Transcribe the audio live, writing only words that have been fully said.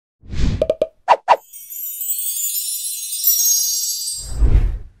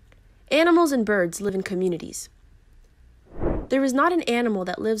Animals and birds live in communities. There is not an animal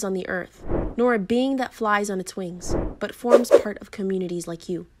that lives on the earth, nor a being that flies on its wings, but forms part of communities like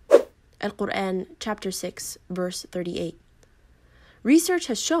you. Al-Quran, chapter 6, verse 38. Research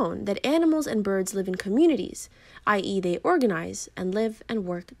has shown that animals and birds live in communities, i.e. they organize and live and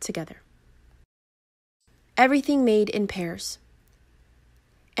work together. Everything made in pairs.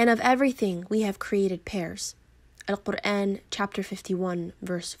 And of everything we have created pairs. Al-Quran, chapter 51,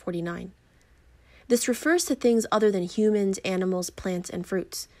 verse 49. This refers to things other than humans, animals, plants, and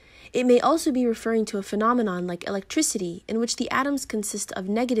fruits. It may also be referring to a phenomenon like electricity, in which the atoms consist of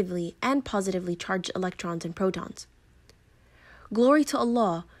negatively and positively charged electrons and protons. Glory to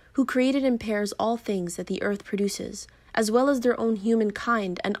Allah, who created in pairs all things that the earth produces, as well as their own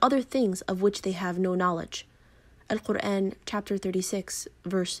humankind and other things of which they have no knowledge. Al-Quran, chapter 36,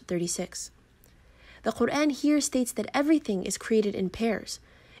 verse 36. The Quran here states that everything is created in pairs,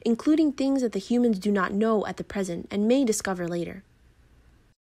 including things that the humans do not know at the present and may discover later.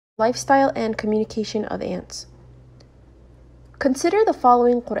 Lifestyle and communication of ants. Consider the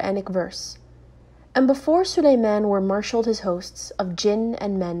following Quranic verse. And before Sulaiman were marshaled his hosts of jinn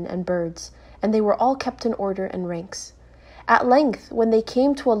and men and birds, and they were all kept in order and ranks. At length, when they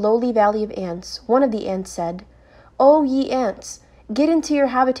came to a lowly valley of ants, one of the ants said, O ye ants, get into your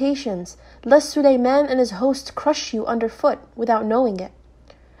habitations, lest Sulaiman and his hosts crush you underfoot without knowing it.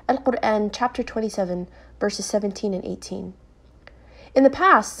 Al-Quran, chapter 27, verses 17 and 18. In the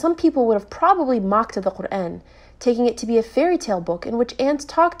past, some people would have probably mocked at the Quran, taking it to be a fairy tale book in which ants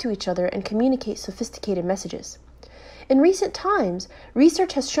talk to each other and communicate sophisticated messages. In recent times,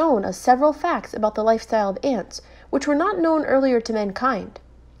 research has shown us several facts about the lifestyle of ants, which were not known earlier to mankind.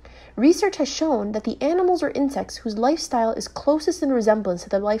 Research has shown that the animals or insects whose lifestyle is closest in resemblance to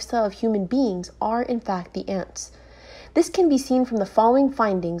the lifestyle of human beings are, in fact, the ants. This can be seen from the following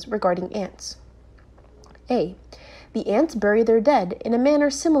findings regarding ants. A. The ants bury their dead in a manner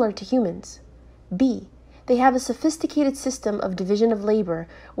similar to humans. B. They have a sophisticated system of division of labor,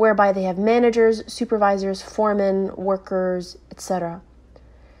 whereby they have managers, supervisors, foremen, workers, etc.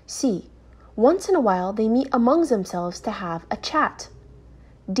 C. Once in a while, they meet amongst themselves to have a chat.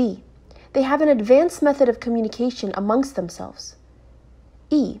 D. They have an advanced method of communication amongst themselves.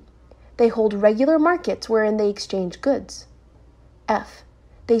 E. They hold regular markets wherein they exchange goods. F.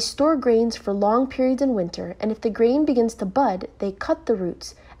 They store grains for long periods in winter, and if the grain begins to bud, they cut the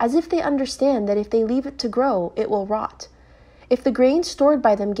roots, as if they understand that if they leave it to grow, it will rot. If the grains stored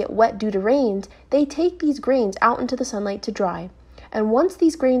by them get wet due to rains, they take these grains out into the sunlight to dry. And once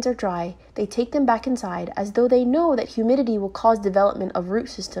these grains are dry, they take them back inside, as though they know that humidity will cause development of root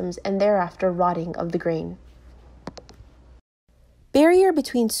systems and thereafter rotting of the grain. Barrier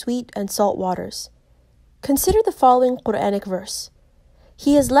between sweet and salt waters. Consider the following Quranic verse.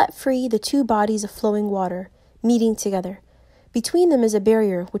 He has let free the two bodies of flowing water, meeting together. Between them is a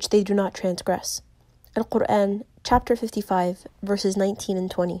barrier which they do not transgress. Al-Quran, chapter 55, verses 19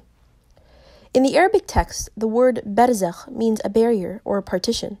 and 20. In the Arabic text, the word barzakh means a barrier or a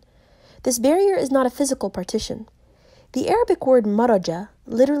partition. This barrier is not a physical partition. The Arabic word maraja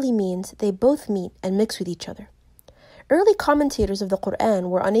literally means they both meet and mix with each other. Early commentators of the Quran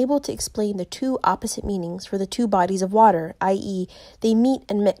were unable to explain the two opposite meanings for the two bodies of water, i.e., they meet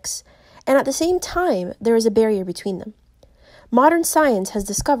and mix, and at the same time, there is a barrier between them. Modern science has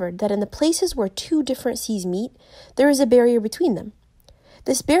discovered that in the places where two different seas meet, there is a barrier between them.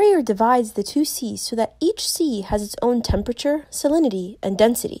 This barrier divides the two seas so that each sea has its own temperature, salinity, and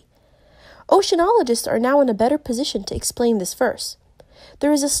density. Oceanologists are now in a better position to explain this verse.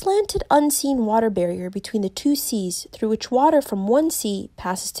 There is a slanted, unseen water barrier between the two seas through which water from one sea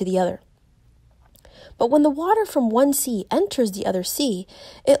passes to the other. But when the water from one sea enters the other sea,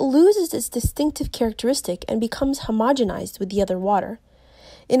 it loses its distinctive characteristic and becomes homogenized with the other water.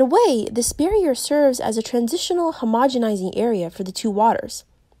 In a way, this barrier serves as a transitional homogenizing area for the two waters.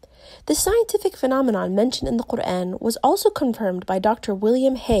 This scientific phenomenon mentioned in the Quran was also confirmed by Dr.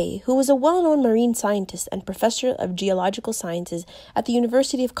 William Hay, who was a well-known marine scientist and professor of geological sciences at the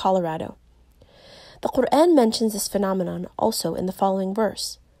University of Colorado. The Quran mentions this phenomenon also in the following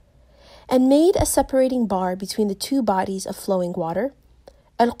verse. And made a separating bar between the two bodies of flowing water.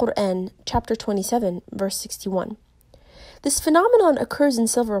 Al-Quran, chapter 27, verse 61. This phenomenon occurs in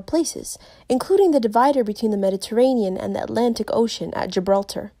several places, including the divider between the Mediterranean and the Atlantic Ocean at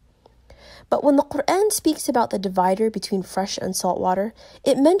Gibraltar. But when the Quran speaks about the divider between fresh and salt water,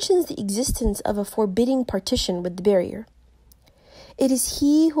 it mentions the existence of a forbidding partition with the barrier. It is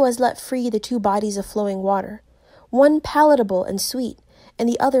He who has let free the two bodies of flowing water, one palatable and sweet, and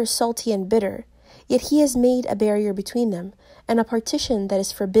the other salty and bitter. Yet he has made a barrier between them and a partition that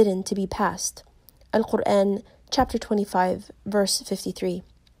is forbidden to be passed. Al-Quran, chapter 25, verse 53.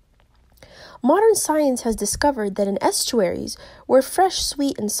 Modern science has discovered that in estuaries, where fresh,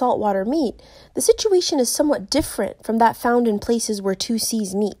 sweet, and salt water meet, the situation is somewhat different from that found in places where two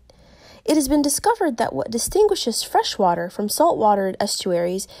seas meet. It has been discovered that what distinguishes freshwater from saltwater in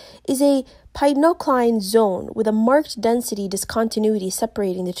estuaries is a pynocline zone with a marked density discontinuity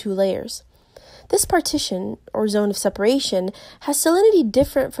separating the two layers. This partition, or zone of separation, has salinity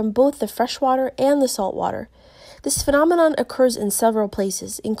different from both the freshwater and the saltwater. This phenomenon occurs in several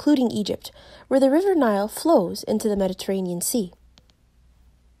places, including Egypt, where the river Nile flows into the Mediterranean Sea.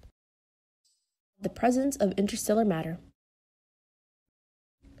 The presence of interstellar matter.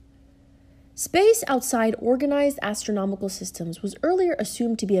 Space outside organized astronomical systems was earlier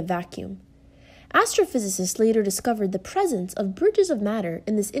assumed to be a vacuum. Astrophysicists later discovered the presence of bridges of matter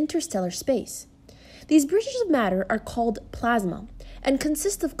in this interstellar space. These bridges of matter are called plasma and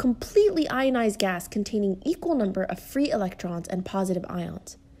consist of completely ionized gas containing equal number of free electrons and positive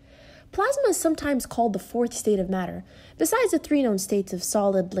ions. Plasma is sometimes called the fourth state of matter, besides the three known states of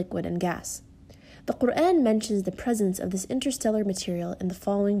solid, liquid, and gas. The Quran mentions the presence of this interstellar material in the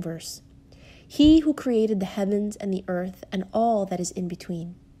following verse: He who created the heavens and the earth and all that is in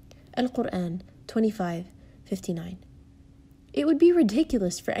between. Al-Quran 25:59. It would be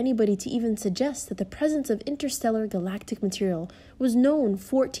ridiculous for anybody to even suggest that the presence of interstellar galactic material was known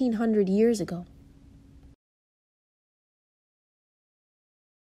 1400 years ago.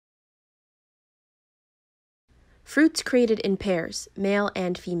 Fruits created in pairs, male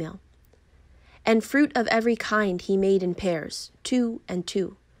and female. And fruit of every kind he made in pairs, 2 and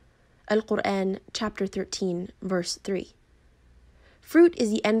 2. Al-Quran, chapter 13, verse 3. Fruit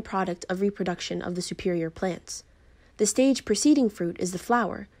is the end product of reproduction of the superior plants. The stage preceding fruit is the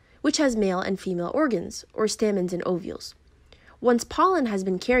flower, which has male and female organs, or stamens and ovules. Once pollen has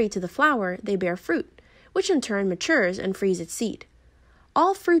been carried to the flower, they bear fruit, which in turn matures and frees its seed.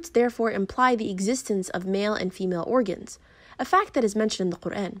 All fruits therefore imply the existence of male and female organs, a fact that is mentioned in the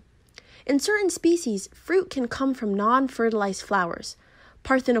Quran. In certain species, fruit can come from non-fertilized flowers,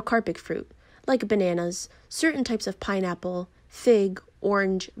 parthenocarpic fruit, like bananas, certain types of pineapple, fig,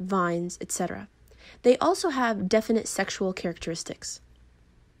 orange, vines, etc. They also have definite sexual characteristics.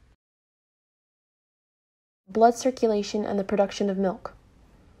 Blood circulation and the production of milk.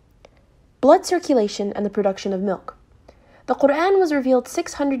 Blood circulation and the production of milk. The Quran was revealed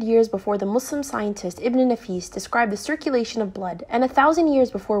 600 years before the Muslim scientist Ibn Nafis described the circulation of blood, and 1,000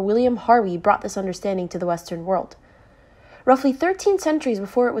 years before William Harvey brought this understanding to the Western world. Roughly 13 centuries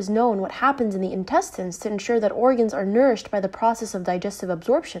before it was known what happens in the intestines to ensure that organs are nourished by the process of digestive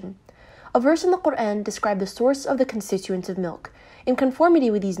absorption, a verse in the Quran described the source of the constituents of milk, in conformity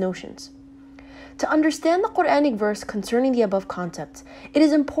with these notions. To understand the Quranic verse concerning the above concepts, it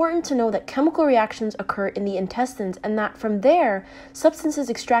is important to know that chemical reactions occur in the intestines and that from there, substances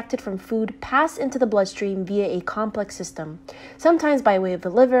extracted from food pass into the bloodstream via a complex system, sometimes by way of the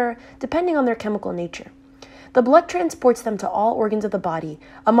liver, depending on their chemical nature. The blood transports them to all organs of the body,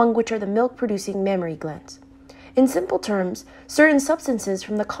 among which are the milk-producing mammary glands. In simple terms, certain substances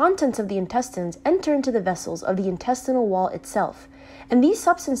from the contents of the intestines enter into the vessels of the intestinal wall itself, and these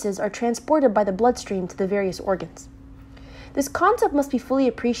substances are transported by the bloodstream to the various organs. This concept must be fully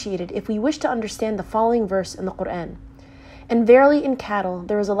appreciated if we wish to understand the following verse in the Quran. And verily in cattle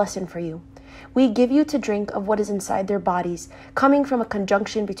there is a lesson for you. We give you to drink of what is inside their bodies, coming from a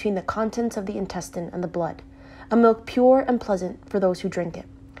conjunction between the contents of the intestine and the blood, a milk pure and pleasant for those who drink it.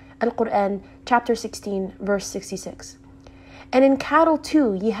 Al-Quran, chapter 16, verse 66. And in cattle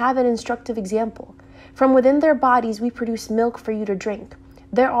too ye have an instructive example. From within their bodies we produce milk for you to drink.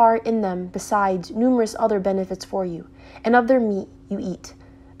 There are in them, besides, numerous other benefits for you, and of their meat you eat.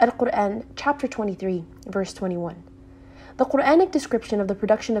 Al-Quran, chapter 23, verse 21. The Quranic description of the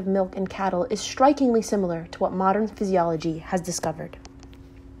production of milk in cattle is strikingly similar to what modern physiology has discovered.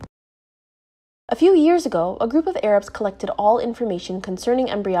 A few years ago, a group of Arabs collected all information concerning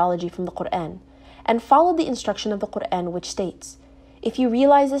embryology from the Quran and followed the instruction of the Quran which states, "If you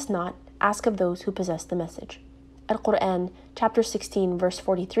realize this not, ask of those who possess the message." Al-Quran, chapter 16, verse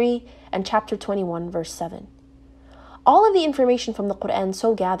 43, and chapter 21, verse 7. All of the information from the Quran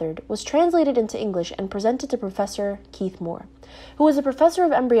so gathered was translated into English and presented to Professor Keith Moore, who was a professor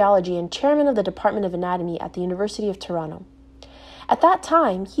of embryology and chairman of the Department of Anatomy at the University of Toronto. At that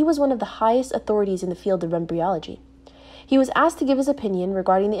time, he was one of the highest authorities in the field of embryology. He was asked to give his opinion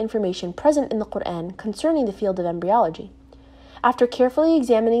regarding the information present in the Quran concerning the field of embryology. After carefully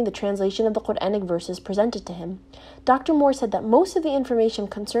examining the translation of the Quranic verses presented to him, Dr. Moore said that most of the information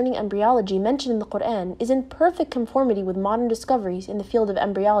concerning embryology mentioned in the Quran is in perfect conformity with modern discoveries in the field of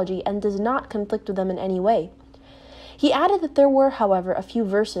embryology and does not conflict with them in any way. He added that there were, however, a few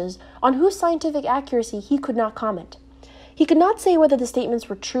verses on whose scientific accuracy he could not comment. He could not say whether the statements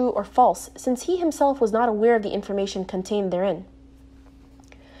were true or false, since he himself was not aware of the information contained therein.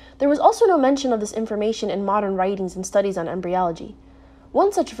 There was also no mention of this information in modern writings and studies on embryology.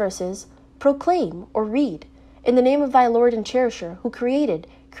 One such verse is, "Proclaim, or read, in the name of thy Lord and Cherisher, who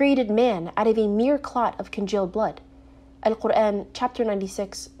created man out of a mere clot of congealed blood." Al-Quran, chapter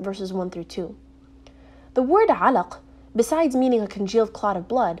 96, verses 1 through 2. The word alaq, besides meaning a congealed clot of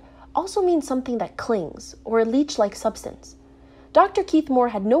blood, also means something that clings, or a leech-like substance. Dr. Keith Moore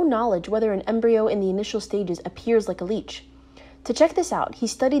had no knowledge whether an embryo in the initial stages appears like a leech. To check this out, he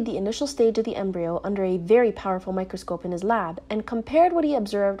studied the initial stage of the embryo under a very powerful microscope in his lab and compared what he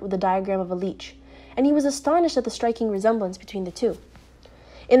observed with the diagram of a leech, and he was astonished at the striking resemblance between the two.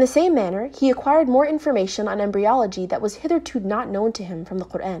 In the same manner, he acquired more information on embryology that was hitherto not known to him from the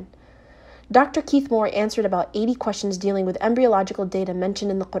Quran. Dr. Keith Moore answered about 80 questions dealing with embryological data mentioned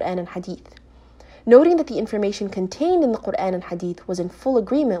in the Quran and Hadith. Noting that the information contained in the Quran and Hadith was in full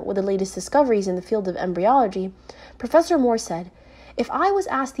agreement with the latest discoveries in the field of embryology, Professor Moore said, "If I was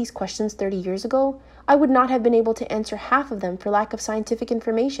asked these questions 30 years ago, I would not have been able to answer half of them for lack of scientific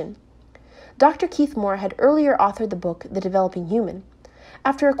information." Dr. Keith Moore had earlier authored the book, The Developing Human.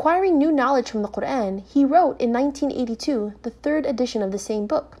 After acquiring new knowledge from the Quran, he wrote in 1982 the third edition of the same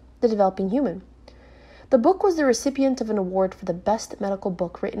book, The Developing Human. The book was the recipient of an award for the best medical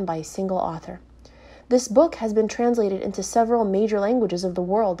book written by a single author. This book has been translated into several major languages of the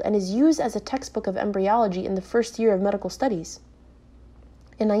world and is used as a textbook of embryology in the first year of medical studies.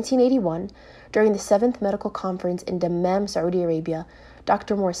 In 1981, during the 7th Medical Conference in Dammam, Saudi Arabia,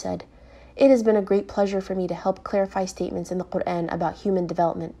 Dr. Moore said, "It has been a great pleasure for me to help clarify statements in the Quran about human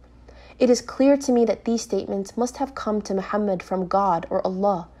development. It is clear to me that these statements must have come to Muhammad from God or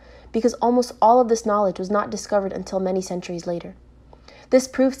Allah, because almost all of this knowledge was not discovered until many centuries later. This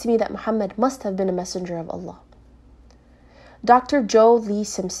proves to me that Muhammad must have been a messenger of Allah." Dr. Joe Lee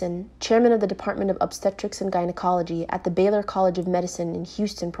Simpson, chairman of the Department of Obstetrics and Gynecology at the Baylor College of Medicine in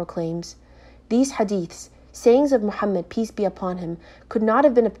Houston, proclaims, "These hadiths, sayings of Muhammad, peace be upon him, could not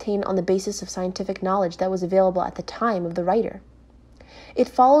have been obtained on the basis of scientific knowledge that was available at the time of the writer. It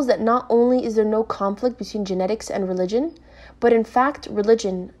follows that not only is there no conflict between genetics and religion, but in fact,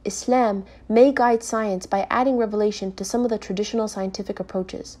 religion, Islam, may guide science by adding revelation to some of the traditional scientific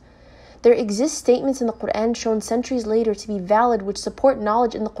approaches. There exist statements in the Quran shown centuries later to be valid which support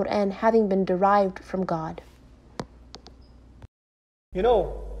knowledge in the Quran having been derived from God." You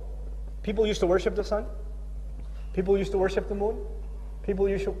know, people used to worship the sun. People used to worship the moon. People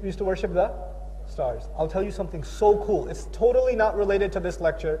used to worship the stars. I'll tell you something so cool. It's totally not related to this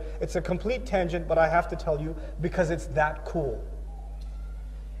lecture. It's a complete tangent, but I have to tell you because it's that cool.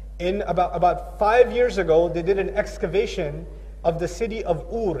 In about 5 years ago, they did an excavation of the city of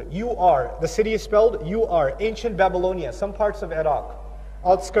Ur, U-R. The city is spelled U-R, ancient Babylonia, some parts of Iraq,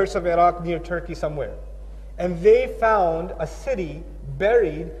 outskirts of Iraq near Turkey somewhere. And they found a city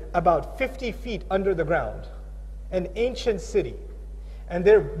buried about 50 feet under the ground, an ancient city. And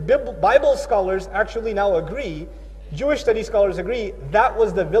their Bible scholars actually now agree, Jewish study scholars agree, that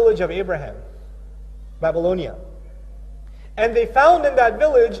was the village of Abraham, Babylonia. And they found in that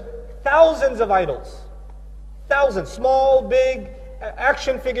village thousands of idols. Thousands, small, big,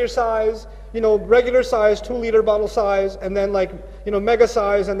 action figure size, regular size, 2-liter bottle size, and then mega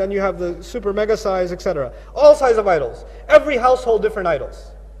size, and then you have the super mega size, etc. All size of idols. Every household, different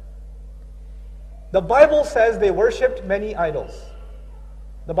idols. The Bible says they worshipped many idols.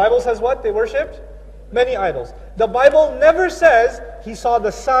 The Bible says what? They worshipped many idols. The Bible never says he saw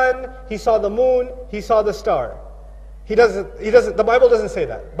the sun, he saw the moon, he saw the star. He doesn't, the Bible doesn't say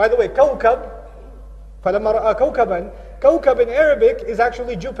that. By the way, kawkab, فَلَمَّا رَأَى كَوْكَبًا, kawkab in Arabic is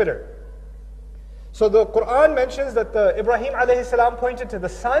actually Jupiter. So the Quran mentions that Ibrahim alayhi salam pointed to the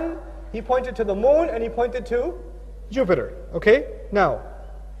sun, he pointed to the moon, and he pointed to Jupiter. Okay? Now,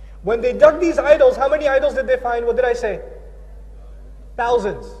 when they dug these idols, how many idols did they find? What did I say?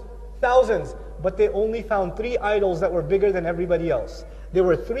 Thousands. Thousands. But they only found 3 idols that were bigger than everybody else. There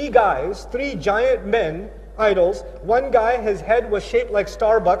were 3 guys, 3 giant men, idols. One guy, his head was shaped like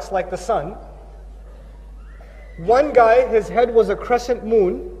Starbucks, like the sun. One guy, his head was a crescent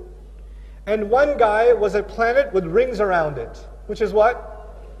moon. And one guy was a planet with rings around it. Which is what?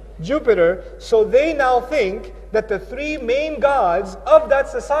 Jupiter. So they now think that the 3 main gods of that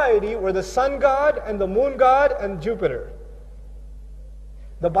society were the sun god and the moon god and Jupiter.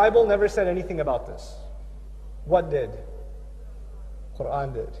 The Bible never said anything about this. What did?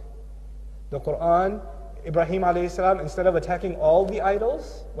 Quran did. The Quran, Ibrahim alayhi salam, instead of attacking all the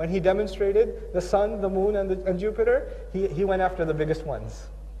idols, when he demonstrated the sun, the moon, and Jupiter, he went after the biggest ones.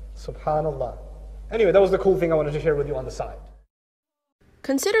 Subhanallah. Anyway, that was the cool thing I wanted to share with you on the side.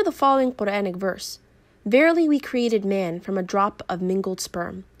 Consider the following Quranic verse. Verily we created man from a drop of mingled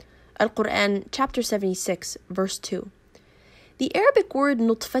sperm. Al-Quran, chapter 76, verse 2. The Arabic word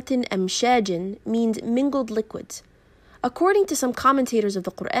nutfatin amshajin means mingled liquids. According to some commentators of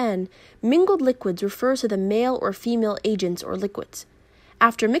the Quran, mingled liquids refers to the male or female agents or liquids.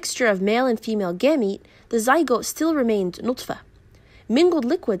 After mixture of male and female gamete, the zygote still remained nutfa. Mingled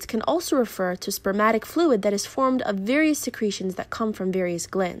liquids can also refer to spermatic fluid that is formed of various secretions that come from various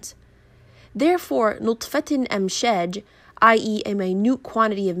glands. Therefore, nutfatin amshaj, i.e. a minute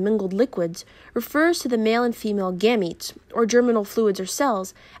quantity of mingled liquids, refers to the male and female gametes, or germinal fluids or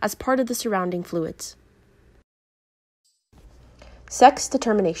cells, as part of the surrounding fluids. Sex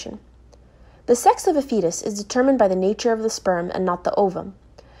determination. The sex of a fetus is determined by the nature of the sperm and not the ovum.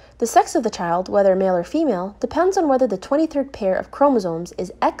 The sex of the child, whether male or female, depends on whether the 23rd pair of chromosomes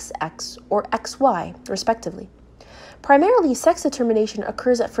is XX or XY, respectively. Primarily, sex determination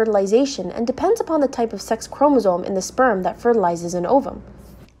occurs at fertilization and depends upon the type of sex chromosome in the sperm that fertilizes an ovum.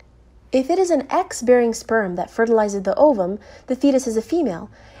 If it is an X-bearing sperm that fertilizes the ovum, the fetus is a female,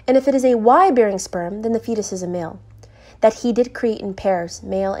 and if it is a Y-bearing sperm, then the fetus is a male. That he did create in pairs,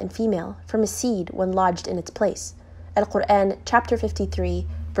 male and female, from a seed when lodged in its place. Al-Quran, chapter 53,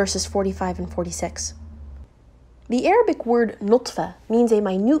 verses 45 and 46. The Arabic word nutfa means a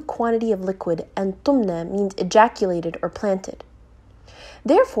minute quantity of liquid, and tumna means ejaculated or planted.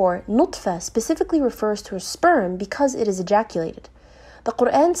 Therefore, nutfa specifically refers to a sperm because it is ejaculated. The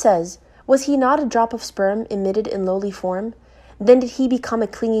Quran says, "Was he not a drop of sperm emitted in lowly form? Then did he become a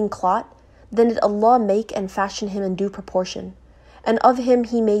clinging clot? Then did Allah make and fashion him in due proportion. And of him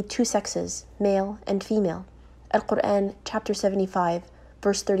he made two sexes, male and female." Al-Quran, chapter 75,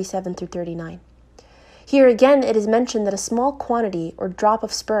 verse 37 through 39. Here again it is mentioned that a small quantity or drop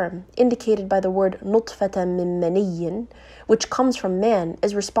of sperm, indicated by the word nutfatan min maniyyin, which comes from man,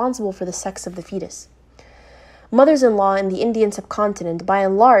 is responsible for the sex of the fetus. Mothers-in-law in the Indian subcontinent by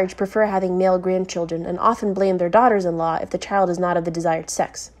and large prefer having male grandchildren and often blame their daughters-in-law if the child is not of the desired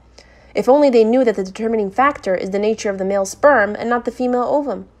sex. If only they knew that the determining factor is the nature of the male sperm and not the female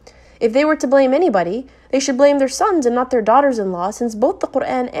ovum. If they were to blame anybody, they should blame their sons and not their daughters-in-law, since both the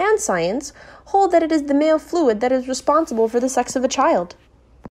Quran and science hold that it is the male fluid that is responsible for the sex of a child.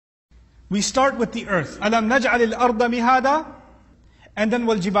 We start with the earth. أَلَمْ نَجْعَلِ الْأَرْضَ مِهَادًا, and then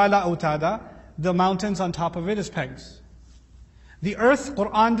وَالْجِبَالَ أَوْتَادًا. The mountains on top of it is pegs. The earth,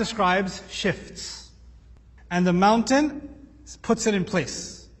 Quran describes, shifts. And the mountain puts it in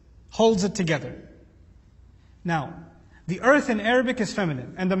place, holds it together. Now, the earth in Arabic is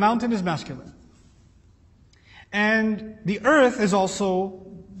feminine, and the mountain is masculine. And the earth also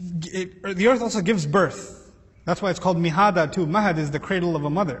gives birth. That's why it's called mihada too. Mahad is the cradle of a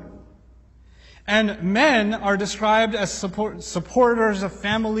mother. And men are described as supporters of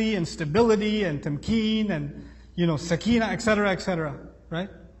family and stability and tamkeen and, sakina, etc., right?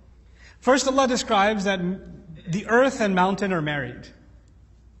 First Allah describes that the earth and mountain are married.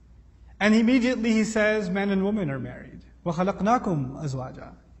 And immediately He says men and women are married. وَخَلَقْنَاكُمْ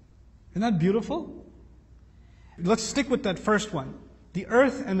أَزْوَاجًا. Isn't that beautiful? Let's stick with that first one. The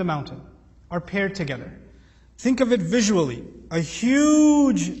earth and the mountain are paired together. Think of it visually. A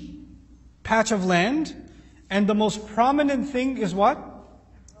huge patch of land, and the most prominent thing is what?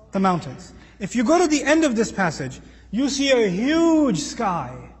 The mountains. If you go to the end of this passage, you see a huge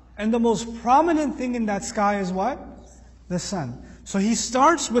sky, and the most prominent thing in that sky is what? The sun. So He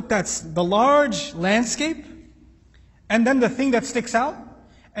starts with the large landscape, and then the thing that sticks out,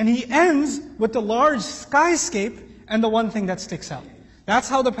 and He ends with the large skyscape and the one thing that sticks out. That's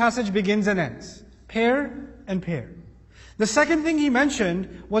how the passage begins and ends. Pair and pair. The second thing He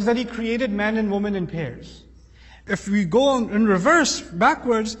mentioned was that He created man and woman in pairs. If we go on in reverse,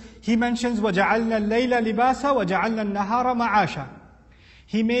 backwards, He mentions وَجَعَلْنَا اللَّيْلَ لِبَاسًا وَجَعَلْنَا النَّهَارَ مَعَاشًا.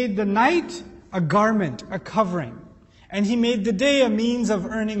 He made the night a garment, a covering. And He made the day a means of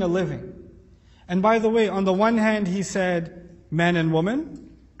earning a living. And by the way, on the one hand He said man and woman,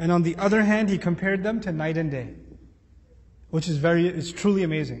 and on the other hand He compared them to night and day, which is it's truly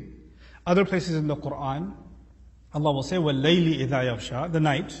amazing. Other places in the Quran, Allah will say, وَاللَّيْلِ إِذَا يَغْشَى, the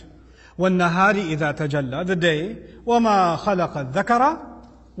night, وَالنَّهَارِ إِذَا تَجَلَّى, the day, وَمَا خَلَقَ الذَّكَرَ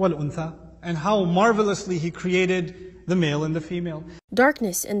وَالْأُنثَى, and how marvelously He created the male and the female.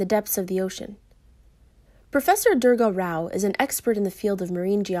 Darkness in the depths of the ocean. Professor Durga Rao is an expert in the field of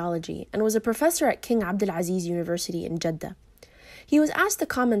marine geology and was a professor at King Abdulaziz University in Jeddah. He was asked to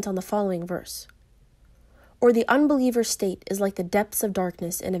comment on the following verse. Or the unbeliever's state is like the depths of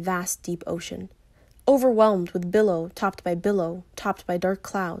darkness in a vast deep ocean, overwhelmed with billow, topped by dark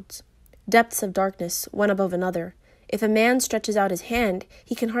clouds. Depths of darkness, one above another. If a man stretches out his hand,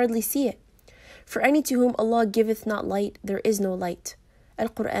 he can hardly see it. For any to whom Allah giveth not light, there is no light.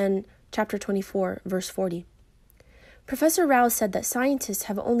 Al-Quran, chapter 24, verse 40. Professor Rao said that scientists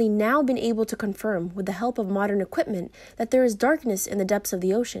have only now been able to confirm, with the help of modern equipment, that there is darkness in the depths of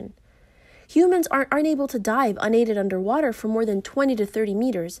the ocean. Humans aren't able to dive unaided underwater for more than 20 to 30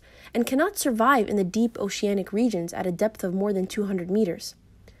 meters and cannot survive in the deep oceanic regions at a depth of more than 200 meters.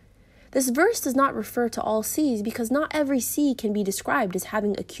 This verse does not refer to all seas because not every sea can be described as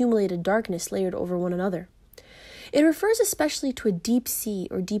having accumulated darkness layered over one another. It refers especially to a deep sea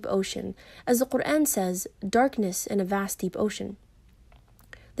or deep ocean, as the Quran says, darkness in a vast deep ocean.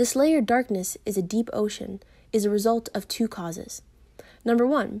 This layered darkness is a deep ocean is a result of two causes. Number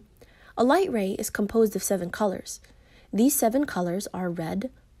one, a light ray is composed of 7 colors. These 7 colors are red,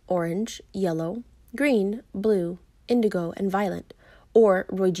 orange, yellow, green, blue, indigo, and violet, or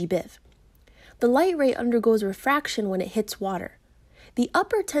Roji Biv. The light ray undergoes refraction when it hits water. The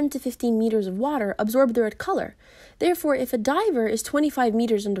upper 10 to 15 meters of water absorb the red color. Therefore, if a diver is 25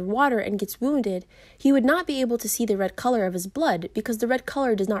 meters underwater and gets wounded, he would not be able to see the red color of his blood because the red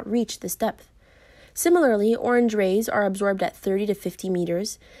color does not reach this depth. Similarly, orange rays are absorbed at 30 to 50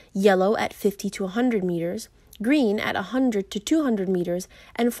 meters, yellow at 50 to 100 meters, green at 100 to 200 meters,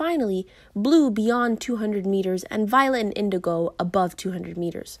 and finally, blue beyond 200 meters and violet and indigo above 200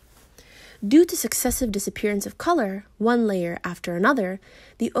 meters. Due to successive disappearance of color, one layer after another,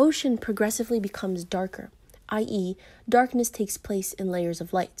 the ocean progressively becomes darker, i.e., darkness takes place in layers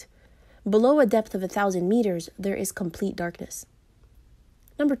of light. Below a depth of 1,000 meters, there is complete darkness.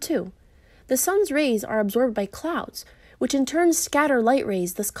 Number 2. The sun's rays are absorbed by clouds, which in turn scatter light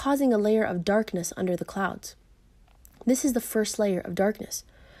rays, thus causing a layer of darkness under the clouds. This is the first layer of darkness.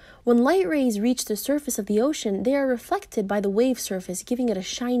 When light rays reach the surface of the ocean, they are reflected by the wave surface, giving it a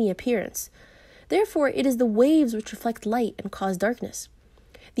shiny appearance. Therefore, it is the waves which reflect light and cause darkness.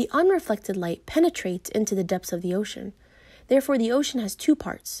 The unreflected light penetrates into the depths of the ocean. Therefore, the ocean has 2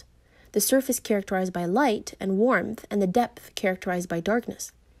 parts, the surface characterized by light and warmth, and the depth characterized by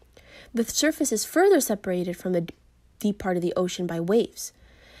darkness. The surface is further separated from the deep part of the ocean by waves.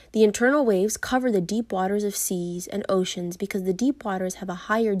 The internal waves cover the deep waters of seas and oceans because the deep waters have a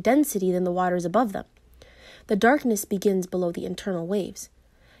higher density than the waters above them. The darkness begins below the internal waves.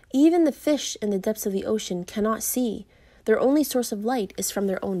 Even the fish in the depths of the ocean cannot see. Their only source of light is from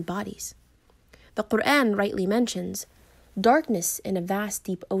their own bodies. The Quran rightly mentions, darkness in a vast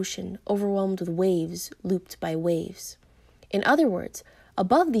deep ocean overwhelmed with waves, looped by waves. In other words,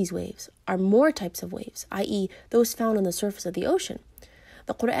 above these waves are more types of waves, i.e., those found on the surface of the ocean.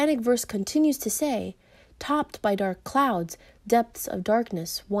 The Quranic verse continues to say, topped by dark clouds, depths of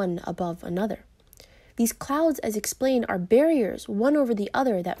darkness, one above another. These clouds, as explained, are barriers one over the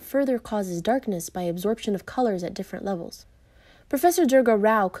other that further causes darkness by absorption of colors at different levels. Professor Durga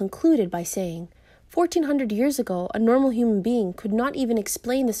Rao concluded by saying, 1400 years ago, a normal human being could not even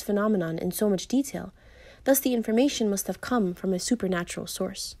explain this phenomenon in so much detail. Thus, the information must have come from a supernatural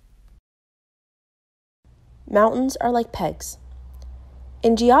source. Mountains are like pegs.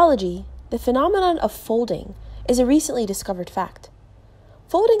 In geology, the phenomenon of folding is a recently discovered fact.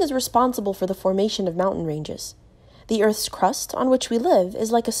 Folding is responsible for the formation of mountain ranges. The Earth's crust, on which we live,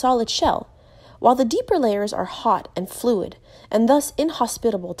 is like a solid shell, while the deeper layers are hot and fluid, and thus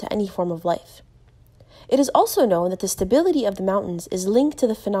inhospitable to any form of life. It is also known that the stability of the mountains is linked to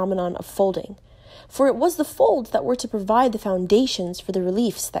the phenomenon of folding, for it was the folds that were to provide the foundations for the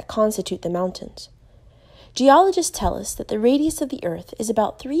reliefs that constitute the mountains. Geologists tell us that the radius of the Earth is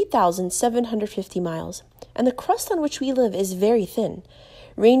about 3,750 miles, and the crust on which we live is very thin,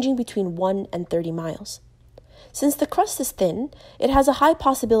 ranging between 1 and 30 miles. Since the crust is thin, it has a high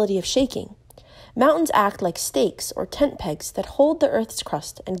possibility of shaking. Mountains act like stakes or tent pegs that hold the Earth's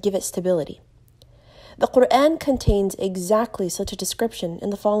crust and give it stability. The Quran contains exactly such a description in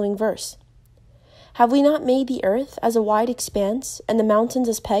the following verse. Have we not made the earth as a wide expanse and the mountains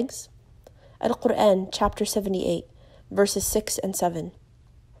as pegs? Al-Quran, chapter 78, verses 6 and 7.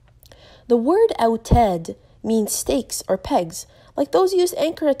 The word awtad means stakes or pegs, like those used to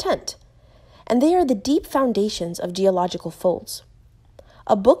anchor a tent, and they are the deep foundations of geological folds.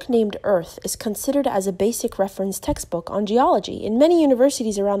 A book named Earth is considered as a basic reference textbook on geology in many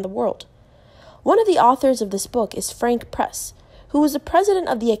universities around the world. One of the authors of this book is Frank Press, who was the president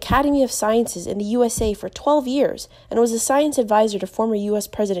of the Academy of Sciences in the USA for 12 years and was a science advisor to former US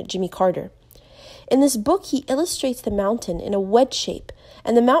President Jimmy Carter. In this book, he illustrates the mountain in a wedge shape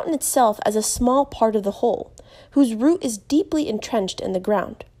and the mountain itself as a small part of the whole, whose root is deeply entrenched in the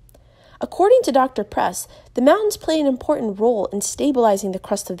ground. According to Dr. Press, the mountains play an important role in stabilizing the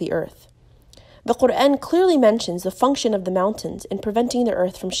crust of the earth. The Quran clearly mentions the function of the mountains in preventing the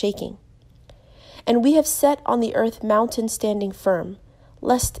earth from shaking. And we have set on the earth mountains standing firm,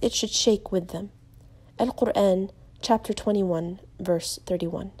 lest it should shake with them. Al-Quran, chapter 21, verse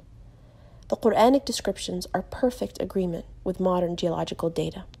 31. The Quranic descriptions are perfect agreement with modern geological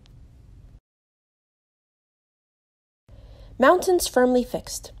data. Mountains firmly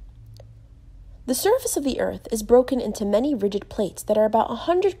fixed. The surface of the earth is broken into many rigid plates that are about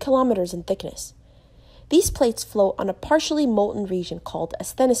 100 kilometers in thickness. These plates float on a partially molten region called a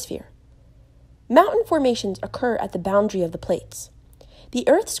asthenosphere. Mountain formations occur at the boundary of the plates. The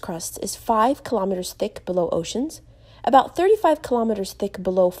Earth's crust is 5 kilometers thick below oceans, about 35 kilometers thick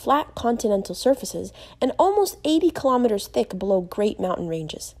below flat continental surfaces, and almost 80 kilometers thick below great mountain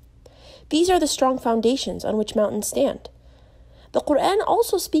ranges. These are the strong foundations on which mountains stand. The Quran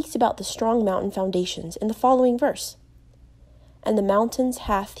also speaks about the strong mountain foundations in the following verse. And the mountains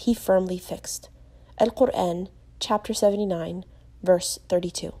hath he firmly fixed. Al-Quran, chapter 79, verse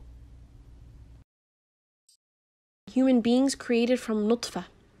 32. Human beings created from nutfa,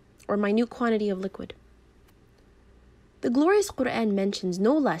 or minute quantity of liquid. The glorious Quran mentions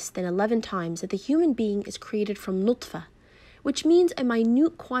no less than 11 times that the human being is created from nutfa, which means a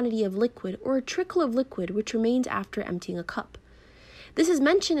minute quantity of liquid or a trickle of liquid which remains after emptying a cup. This is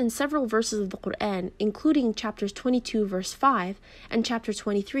mentioned in several verses of the Quran, including chapters 22, verse 5, and chapter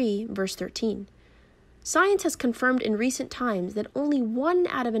 23, verse 13. Science has confirmed in recent times that only 1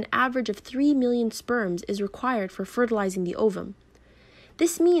 out of an average of 3 million sperms is required for fertilizing the ovum.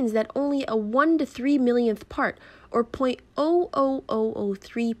 This means that only a 1 to 3 millionth part, or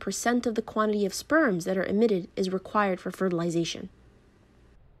 0.00003% of the quantity of sperms that are emitted, is required for fertilization.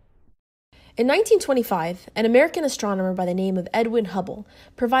 In 1925, an American astronomer by the name of Edwin Hubble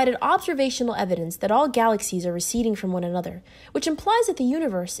provided observational evidence that all galaxies are receding from one another, which implies that the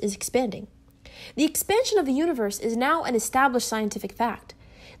universe is expanding. The expansion of the universe is now an established scientific fact.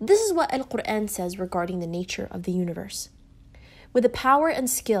 This is what Al-Quran says regarding the nature of the universe. With the power and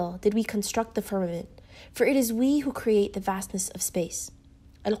skill did we construct the firmament, for it is we who create the vastness of space.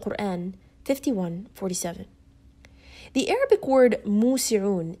 Al-Quran 51:47. The Arabic word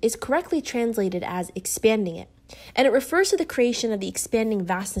musi'un is correctly translated as expanding it, and it refers to the creation of the expanding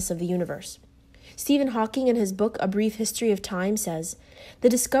vastness of the universe. Stephen Hawking, in his book A Brief History of Time, says, "The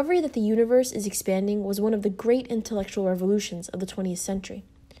discovery that the universe is expanding was one of the great intellectual revolutions of the 20th century."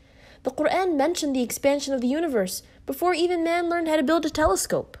 The Quran mentioned the expansion of the universe before even man learned how to build a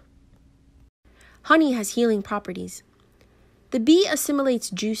telescope. Honey has healing properties. The bee assimilates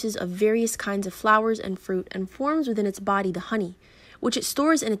juices of various kinds of flowers and fruit and forms within its body the honey, which it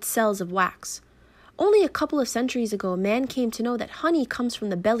stores in its cells of wax. Only a couple of centuries ago, man came to know that honey comes from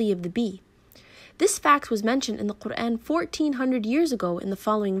the belly of the bee. This fact was mentioned in the Quran 1400 years ago in the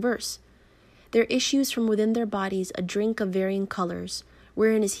following verse. There issues from within their bodies a drink of varying colors,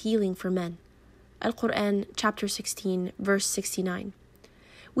 wherein is healing for men. Al-Quran, chapter 16, verse 69.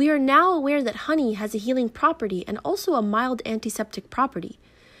 We are now aware that honey has a healing property and also a mild antiseptic property.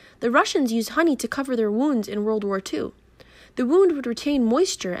 The Russians used honey to cover their wounds in World War II. The wound would retain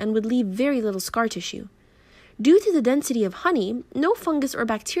moisture and would leave very little scar tissue. Due to the density of honey, no fungus or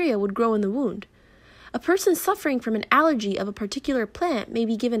bacteria would grow in the wound. A person suffering from an allergy of a particular plant may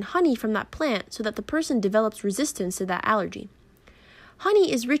be given honey from that plant so that the person develops resistance to that allergy.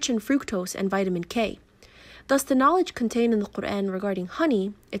 Honey is rich in fructose and vitamin K. Thus, the knowledge contained in the Quran regarding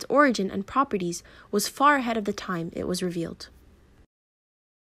honey, its origin and properties, was far ahead of the time it was revealed.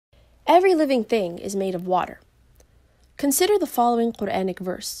 Every living thing is made of water. Consider the following Quranic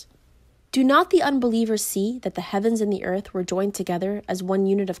verse. Do not the unbelievers see that the heavens and the earth were joined together as one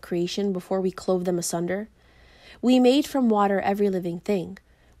unit of creation before we clove them asunder? We made from water every living thing.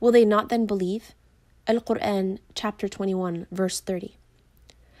 Will they not then believe? Al-Quran, chapter 21, verse 30.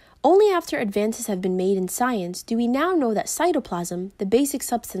 Only after advances have been made in science do we now know that cytoplasm, the basic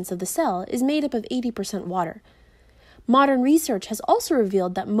substance of the cell, is made up of 80% water. Modern research has also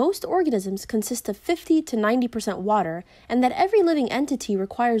revealed that most organisms consist of 50 to 90% water and that every living entity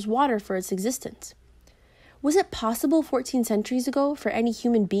requires water for its existence. Was it possible 14 centuries ago for any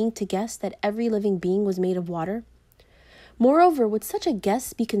human being to guess that every living being was made of water? Moreover, would such a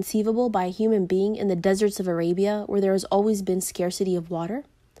guess be conceivable by a human being in the deserts of Arabia where there has always been scarcity of water?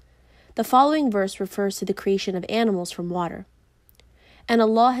 The following verse refers to the creation of animals from water. And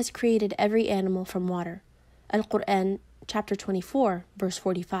Allah has created every animal from water. Al-Quran, chapter 24, verse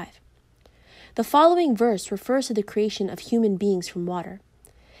 45. The following verse refers to the creation of human beings from water.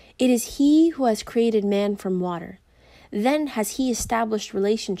 It is He who has created man from water. Then has He established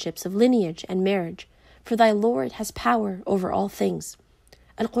relationships of lineage and marriage, for thy Lord has power over all things.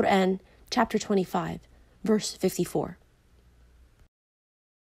 Al-Quran, chapter 25, verse 54.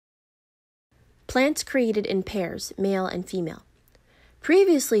 Plants created in pairs, male and female.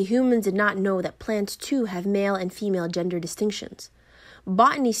 Previously, humans did not know that plants too have male and female gender distinctions.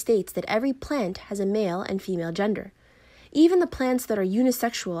 Botany states that every plant has a male and female gender. Even the plants that are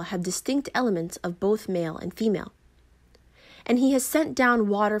unisexual have distinct elements of both male and female. And He has sent down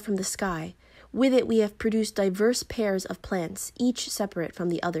water from the sky. With it we have produced diverse pairs of plants, each separate from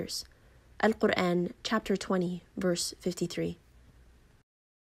the others. Al-Quran, chapter 20, verse 53.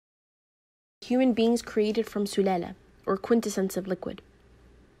 Human beings created from sulala, or quintessence of liquid,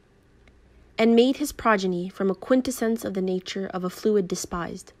 and made his progeny from a quintessence of the nature of a fluid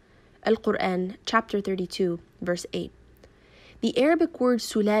despised. Al-Quran, chapter 32, verse 8. The Arabic word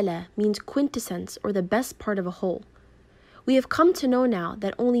sulala means quintessence, or the best part of a whole. We have come to know now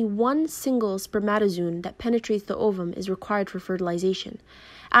that only one single spermatozoon that penetrates the ovum is required for fertilization,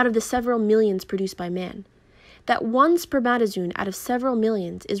 out of the several millions produced by man. That one spermatozoon out of several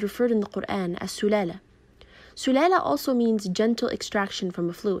millions is referred in the Quran as sulala. Sulala also means gentle extraction from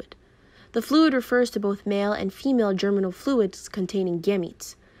a fluid. The fluid refers to both male and female germinal fluids containing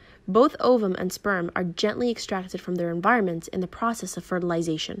gametes. Both ovum and sperm are gently extracted from their environments in the process of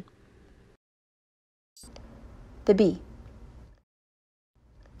fertilization. The bee.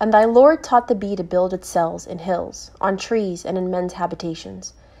 And thy Lord taught the bee to build its cells in hills, on trees, and in men's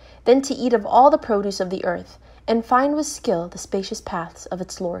habitations, then to eat of all the produce of the earth, and find with skill the spacious paths of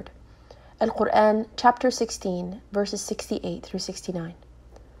its Lord. Al-Quran, chapter 16, verses 68 through 69.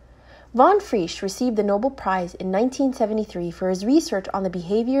 Von Frisch received the Nobel Prize in 1973 for his research on the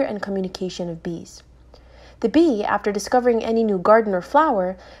behavior and communication of bees. The bee, after discovering any new garden or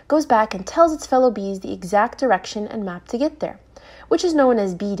flower, goes back and tells its fellow bees the exact direction and map to get there, which is known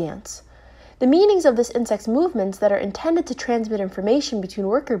as bee dance. The meanings of this insect's movements that are intended to transmit information between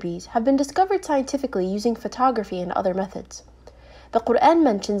worker bees have been discovered scientifically using photography and other methods. The Quran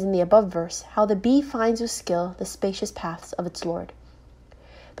mentions in the above verse how the bee finds with skill the spacious paths of its Lord.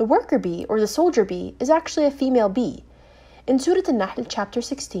 The worker bee, or the soldier bee, is actually a female bee. In Surah An-Nahl, chapter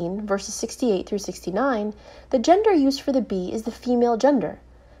 16, verses 68 through 69, the gender used for the bee is the female gender,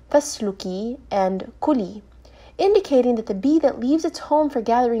 fasluki and kuli, indicating that the bee that leaves its home for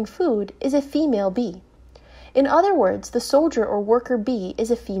gathering food is a female bee. In other words, the soldier or worker bee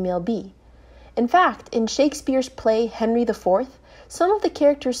is a female bee. In fact, in Shakespeare's play Henry IV, some of the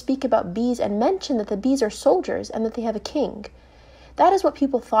characters speak about bees and mention that the bees are soldiers and that they have a king. That is what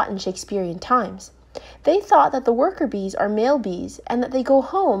people thought in Shakespearean times. They thought that the worker bees are male bees and that they go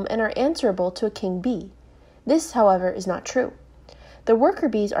home and are answerable to a king bee. This, however, is not true. The worker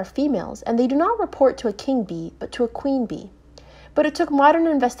bees are females and they do not report to a king bee but to a queen bee. But it took modern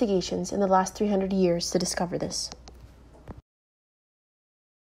investigations in the last 300 years to discover this.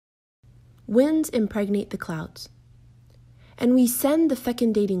 Winds impregnate the clouds. And we send the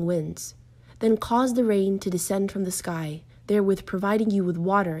fecundating winds, then cause the rain to descend from the sky, therewith providing you with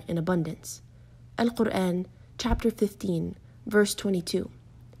water in abundance. Al-Quran, chapter 15, verse 22.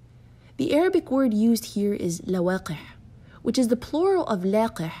 The Arabic word used here is lawaqih, which is the plural of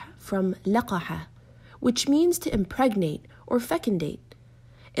laqih from laqaha, which means to impregnate or fecundate.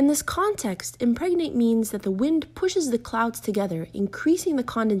 In this context, impregnate means that the wind pushes the clouds together, increasing the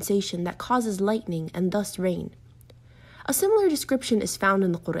condensation that causes lightning and thus rain. A similar description is found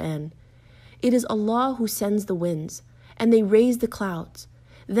in the Quran. It is Allah who sends the winds, and they raise the clouds.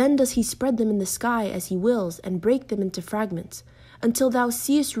 Then does He spread them in the sky as He wills and break them into fragments, until thou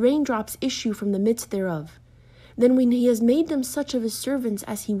seest raindrops issue from the midst thereof. Then when He has made them such of His servants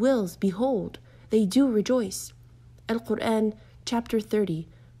as He wills, behold, they do rejoice. Al-Quran, chapter 30,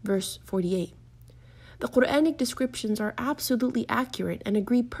 verse 48. The Quranic descriptions are absolutely accurate and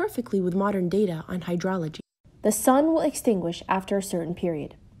agree perfectly with modern data on hydrology. The sun will extinguish after a certain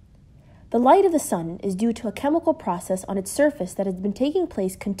period. The light of the sun is due to a chemical process on its surface that has been taking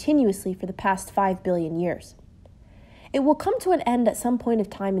place continuously for the past 5 billion years. It will come to an end at some point of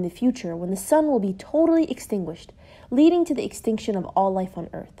time in the future when the sun will be totally extinguished, leading to the extinction of all life on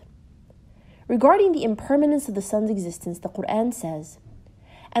earth. Regarding the impermanence of the sun's existence, the Quran says,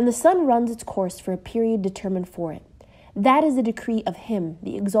 "And the sun runs its course for a period determined for it. That is the decree of Him,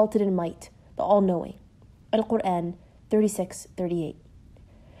 the exalted in might, the all-knowing." Al-Quran 36:38.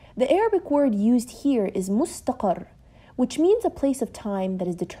 The Arabic word used here is mustaqar, which means a place of time that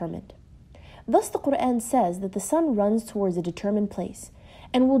is determined. Thus, the Quran says that the sun runs towards a determined place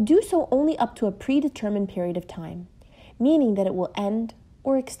and will do so only up to a predetermined period of time, meaning that it will end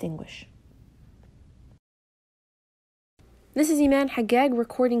or extinguish. This is Iman Haggag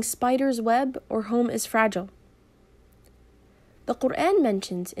recording Spider's Web or Home is Fragile. The Quran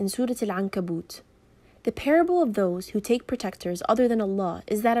mentions in Surah Al-Ankabut, the parable of those who take protectors other than Allah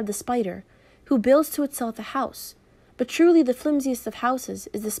is that of the spider, who builds to itself a house, but truly the flimsiest of houses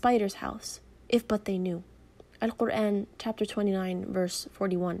is the spider's house, if but they knew. Al-Quran, chapter 29, verse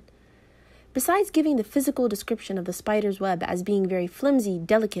 41. Besides giving the physical description of the spider's web as being very flimsy,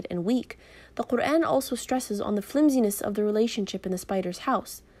 delicate, and weak, the Quran also stresses on the flimsiness of the relationship in the spider's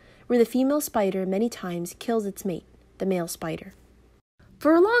house, where the female spider many times kills its mate, the male spider.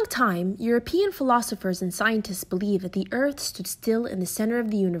 For a long time, European philosophers and scientists believed that the Earth stood still in the center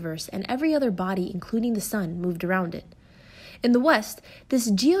of the universe and every other body, including the sun, moved around it. In the West, this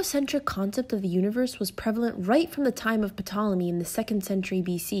geocentric concept of the universe was prevalent right from the time of Ptolemy in the 2nd century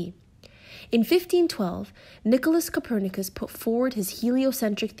BC. In 1512, Nicholas Copernicus put forward his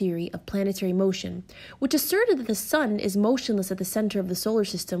heliocentric theory of planetary motion, which asserted that the sun is motionless at the center of the solar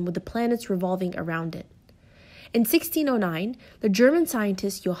system with the planets revolving around it. In 1609, the German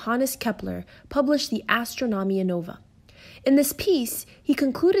scientist Johannes Kepler published the Astronomia Nova. In this piece, he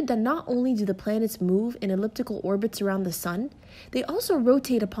concluded that not only do the planets move in elliptical orbits around the sun, they also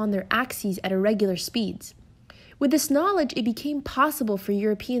rotate upon their axes at irregular speeds. With this knowledge, it became possible for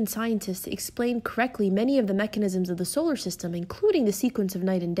European scientists to explain correctly many of the mechanisms of the solar system, including the sequence of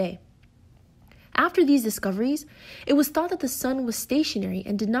night and day. After these discoveries, it was thought that the sun was stationary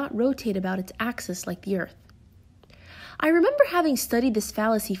and did not rotate about its axis like the Earth. I remember having studied this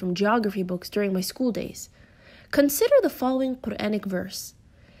fallacy from geography books during my school days. Consider the following Quranic verse.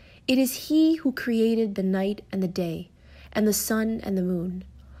 It is He who created the night and the day, and the sun and the moon.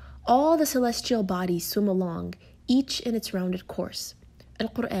 All the celestial bodies swim along, each in its rounded course.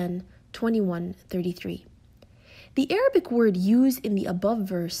 Al-Quran 21:33. The Arabic word used in the above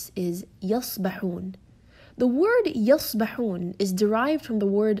verse is yasbahun. The word yasbahun is derived from the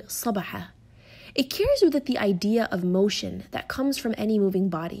word sabaha. It carries with it the idea of motion that comes from any moving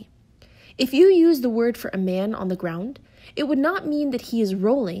body. If you use the word for a man on the ground, it would not mean that he is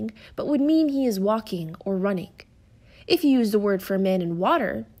rolling, but would mean he is walking or running. If you use the word for a man in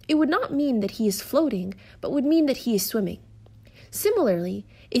water, it would not mean that he is floating, but would mean that he is swimming. Similarly,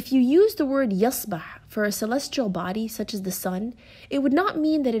 if you use the word yasbah for a celestial body such as the sun, it would not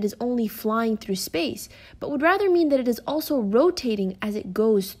mean that it is only flying through space, but would rather mean that it is also rotating as it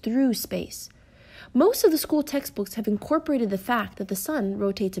goes through space. Most of the school textbooks have incorporated the fact that the sun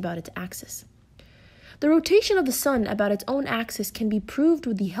rotates about its axis. The rotation of the sun about its own axis can be proved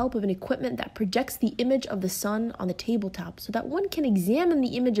with the help of an equipment that projects the image of the sun on the tabletop so that one can examine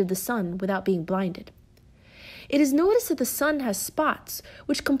the image of the sun without being blinded. It is noticed that the sun has spots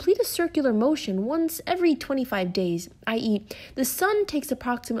which complete a circular motion once every 25 days, i.e., the sun takes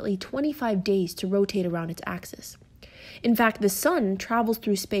approximately 25 days to rotate around its axis. In fact, the sun travels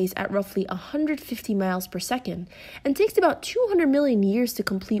through space at roughly 150 miles per second and takes about 200 million years to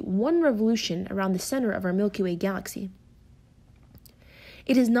complete one revolution around the center of our Milky Way galaxy.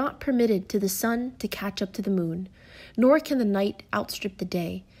 It is not permitted to the sun to catch up to the moon, nor can the night outstrip the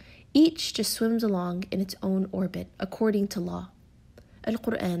day. Each just swims along in its own orbit, according to law.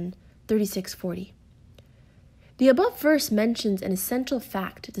 Al-Quran 36:40. The above verse mentions an essential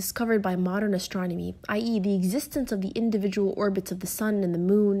fact discovered by modern astronomy, i.e., the existence of the individual orbits of the sun and the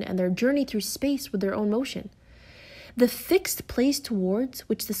moon and their journey through space with their own motion. The fixed place towards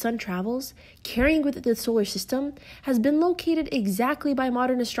which the sun travels, carrying with it the solar system, has been located exactly by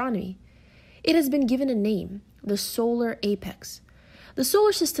modern astronomy. It has been given a name, the solar apex. The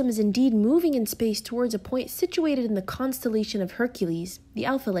solar system is indeed moving in space towards a point situated in the constellation of Hercules, the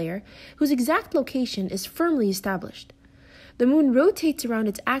Alpha layer, whose exact location is firmly established. The moon rotates around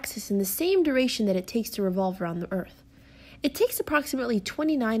its axis in the same duration that it takes to revolve around the Earth. It takes approximately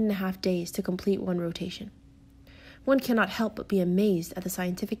 29.5 days to complete one rotation. One cannot help but be amazed at the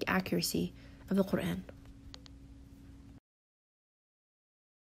scientific accuracy of the Quran.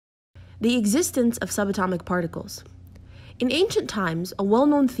 The existence of subatomic particles. In ancient times, a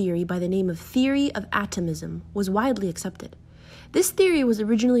well-known theory by the name of theory of atomism was widely accepted. This theory was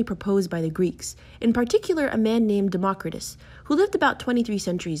originally proposed by the Greeks, in particular a man named Democritus, who lived about 23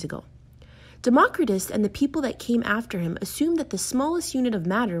 centuries ago. Democritus and the people that came after him assumed that the smallest unit of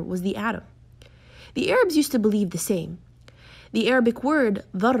matter was the atom. The Arabs used to believe the same. The Arabic word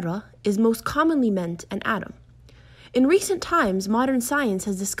dharra is most commonly meant an atom. In recent times, modern science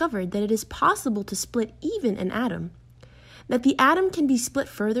has discovered that it is possible to split even an atom. That the atom can be split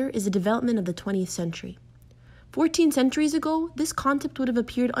further is a development of the 20th century. 14 centuries ago, this concept would have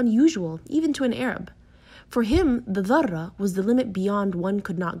appeared unusual, even to an Arab. For him, the dharra was the limit beyond one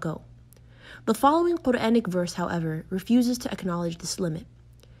could not go. The following Quranic verse, however, refuses to acknowledge this limit.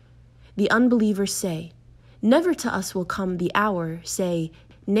 The unbelievers say, "Never to us will come the hour," say,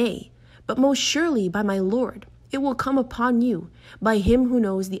 "Nay, but most surely by my Lord, it will come upon you, by him who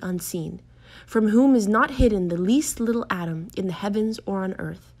knows the unseen, from whom is not hidden the least little atom in the heavens or on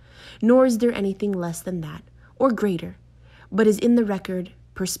earth, nor is there anything less than that, or greater, but is in the record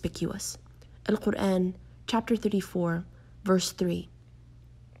perspicuous." Al-Quran, chapter 34, verse 3.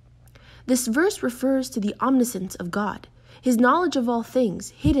 This verse refers to the omniscience of God, his knowledge of all things,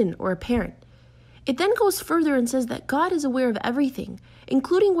 hidden or apparent. It then goes further and says that God is aware of everything,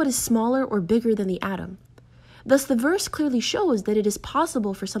 including what is smaller or bigger than the atom. Thus, the verse clearly shows that it is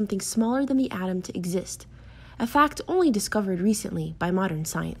possible for something smaller than the atom to exist, a fact only discovered recently by modern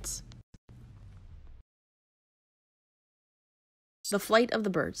science. The flight of the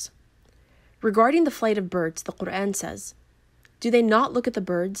birds. Regarding the flight of birds, the Quran says, "Do they not look at the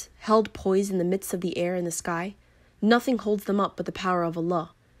birds, held poised in the midst of the air and the sky? Nothing holds them up but the power of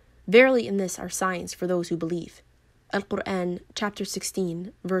Allah. Verily in this are signs for those who believe." Al-Quran, chapter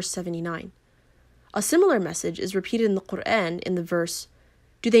 16, verse 79. A similar message is repeated in the Quran in the verse,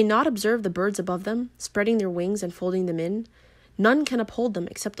 "Do they not observe the birds above them, spreading their wings and folding them in? None can uphold them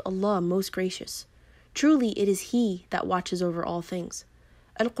except Allah most gracious. Truly it is He that watches over all things."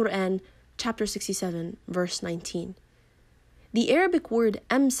 Al-Quran, chapter 67, verse 19. The Arabic word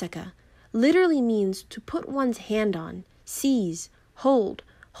amsaka literally means to put one's hand on, seize, hold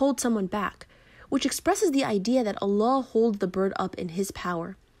someone back, which expresses the idea that Allah holds the bird up in His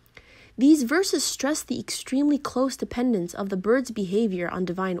power. These verses stress the extremely close dependence of the bird's behavior on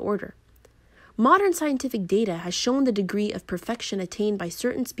divine order. Modern scientific data has shown the degree of perfection attained by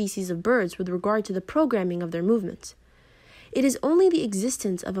certain species of birds with regard to the programming of their movements. It is only the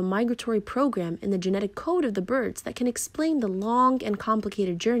existence of a migratory program in the genetic code of the birds that can explain the long and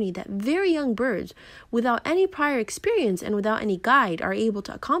complicated journey that very young birds, without any prior experience and without any guide, are able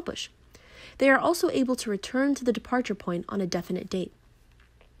to accomplish. They are also able to return to the departure point on a definite date.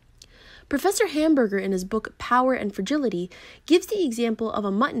 Professor Hamburger, in his book Power and Fragility, gives the example of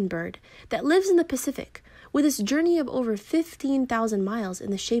a mutton bird that lives in the Pacific with its journey of over 15,000 miles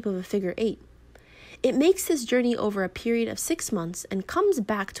in the shape of a figure 8. It makes this journey over a period of 6 months and comes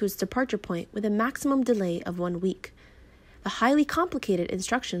back to its departure point with a maximum delay of 1 week. The highly complicated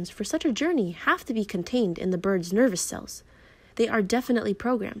instructions for such a journey have to be contained in the bird's nervous cells. They are definitely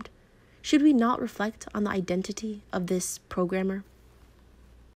programmed. Should we not reflect on the identity of this programmer?